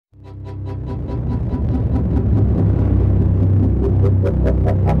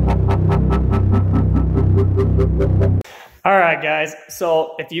All right, guys,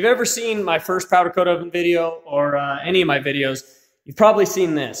 so if you've ever seen my first powder coat oven video or any of my videos, you've probably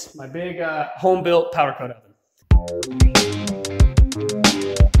seen this, my big home-built powder coat oven.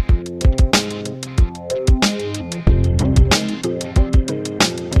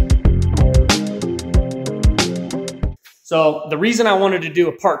 So the reason I wanted to do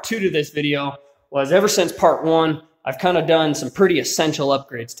a part 2 to this video was ever since part 1, I've kind of done some pretty essential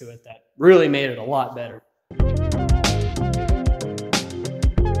upgrades to it that really made it a lot better.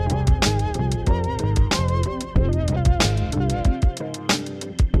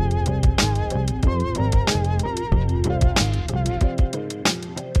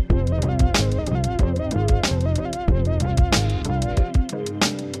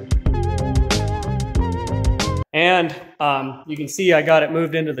 And you can see I got it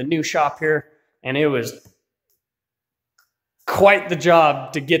moved into the new shop here, and it was quite the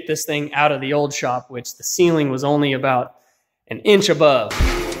job to get this thing out of the old shop, which the ceiling was only about an inch above.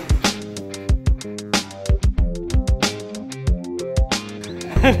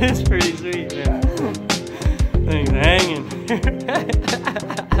 It's pretty sweet, man. Thing's hanging.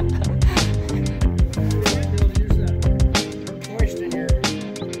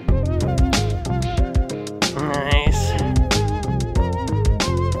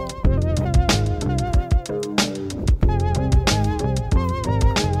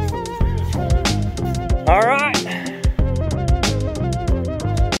 All right.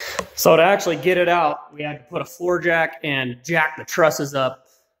 So to actually get it out, we had to put a floor jack and jack the trusses up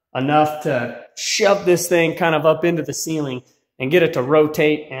enough to shove this thing kind of up into the ceiling and get it to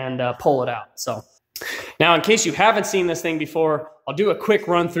rotate and pull it out. So now, in case you haven't seen this thing before, I'll do a quick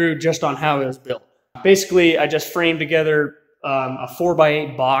run through just on how it was built. Basically, I just framed together a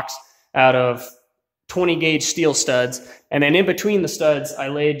 4x8 box out of 20 gauge steel studs. And then in between the studs, I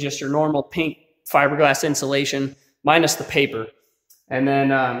laid just your normal pink fiberglass insulation minus the paper, and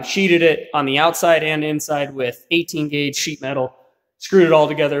then sheeted it on the outside and inside with 18 gauge sheet metal, screwed it all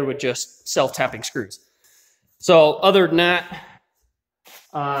together with just self-tapping screws. So other than that,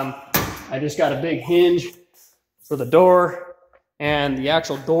 I just got a big hinge for the door, and the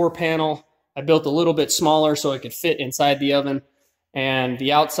actual door panel I built a little bit smaller so it could fit inside the oven, and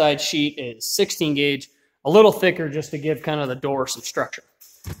the outside sheet is 16 gauge, a little thicker just to give kind of the door some structure.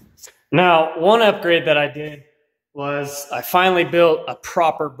 Now, one upgrade that I did was I finally built a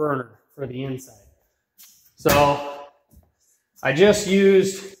proper burner for the inside. So I just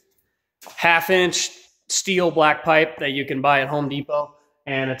used 1/2-inch steel black pipe that you can buy at Home Depot.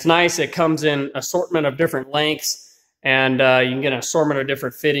 And it's nice. It comes in an assortment of different lengths, and you can get an assortment of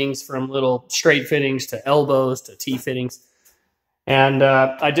different fittings, from little straight fittings to elbows to T fittings. And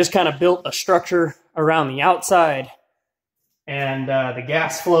I just kind of built a structure around the outside, and the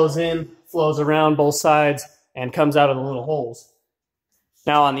gas flows in, flows around both sides, and comes out of the little holes.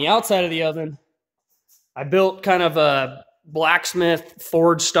 Now on the outside of the oven, I built kind of a blacksmith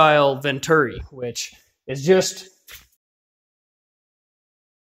forge style venturi, which is just,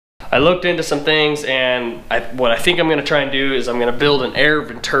 I looked into some things, and what I think I'm gonna try and do is I'm gonna build an air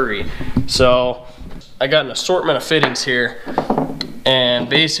venturi. So I got an assortment of fittings here, and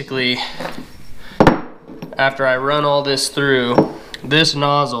basically after I run all this through, this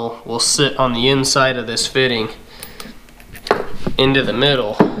nozzle will sit on the inside of this fitting into the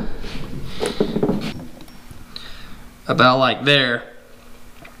middle, about like there,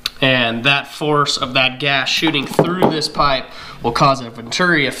 and that force of that gas shooting through this pipe will cause a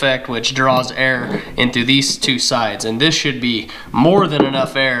venturi effect, which draws air into these two sides, and this should be more than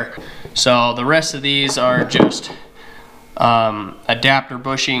enough air. So the rest of these are just adapter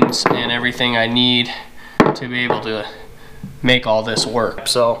bushings and everything I need to be able to make all this work.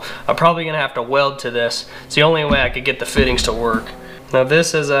 So I'm probably gonna have to weld to this. It's the only way I could get the fittings to work. Now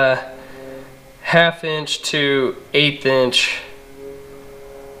this is a 1/2-inch to 1/8-inch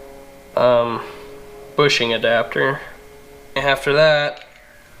bushing adapter. After that,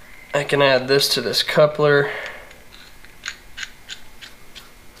 I can add this to this coupler.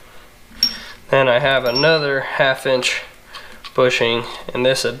 Then I have another 1/2-inch bushing, and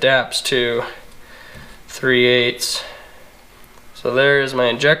this adapts to 3/8. So there is my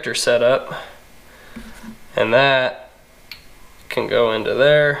injector setup, and that can go into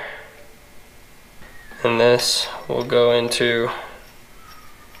there, and this will go into,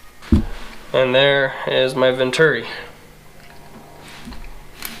 and there is my venturi.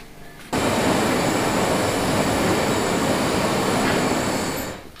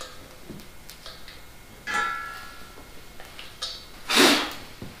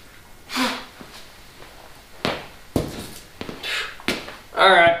 All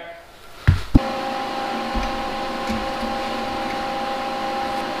right.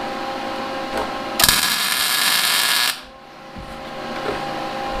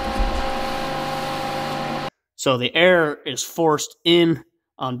 So the air is forced in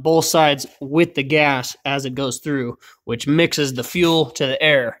on both sides with the gas as it goes through, which mixes the fuel to the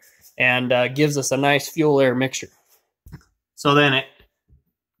air and gives us a nice fuel-air mixture. So then it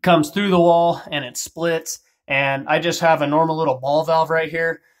comes through the wall and it splits, and I just have a normal little ball valve right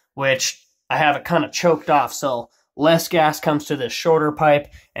here, which I have it kind of choked off, so less gas comes to this shorter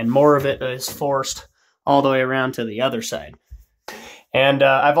pipe and more of it is forced all the way around to the other side. And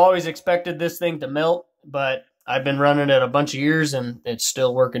I've always expected this thing to melt, but I've been running it a bunch of years and it's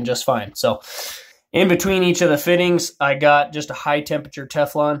still working just fine. So in between each of the fittings, I got just a high temperature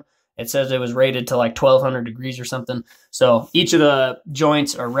Teflon. It says it was rated to like 1200 degrees or something. So each of the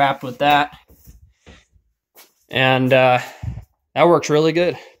joints are wrapped with that. And that works really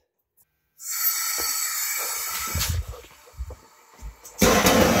good.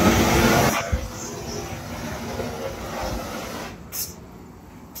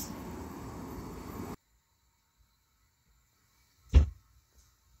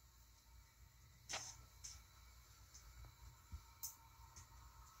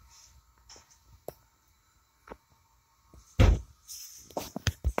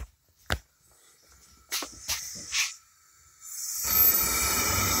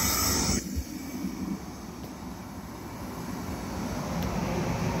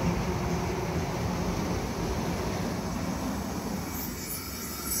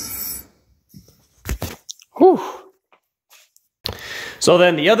 Whew. So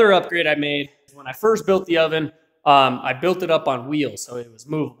then the other upgrade I made, when I first built the oven, I built it up on wheels, so it was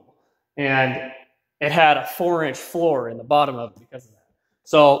movable. And it had a 4-inch floor in the bottom of it because of that.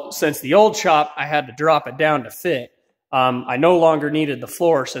 So since the old shop, I had to drop it down to fit. I no longer needed the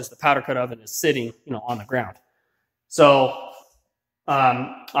floor since the powder coat oven is sitting, on the ground. So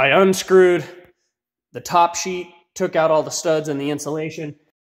I unscrewed the top sheet, took out all the studs and the insulation,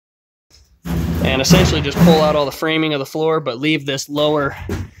 and essentially just pull out all the framing of the floor, but leave this lower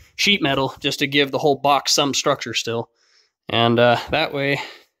sheet metal just to give the whole box some structure still. And that way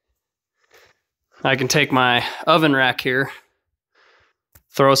I can take my oven rack here,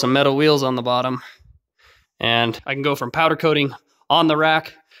 throw some metal wheels on the bottom, and I can go from powder coating on the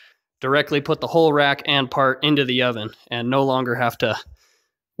rack, directly put the whole rack and part into the oven, and no longer have to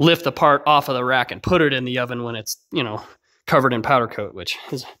lift the part off of the rack and put it in the oven when it's, covered in powder coat, which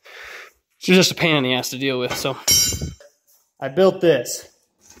is just a pain in the ass to deal with. So I built this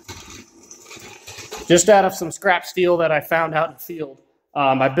just out of some scrap steel that I found out in the field.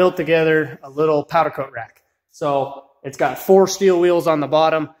 I built together a little powder coat rack. So it's got 4 steel wheels on the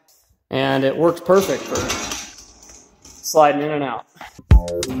bottom, and it works perfect for sliding in and out.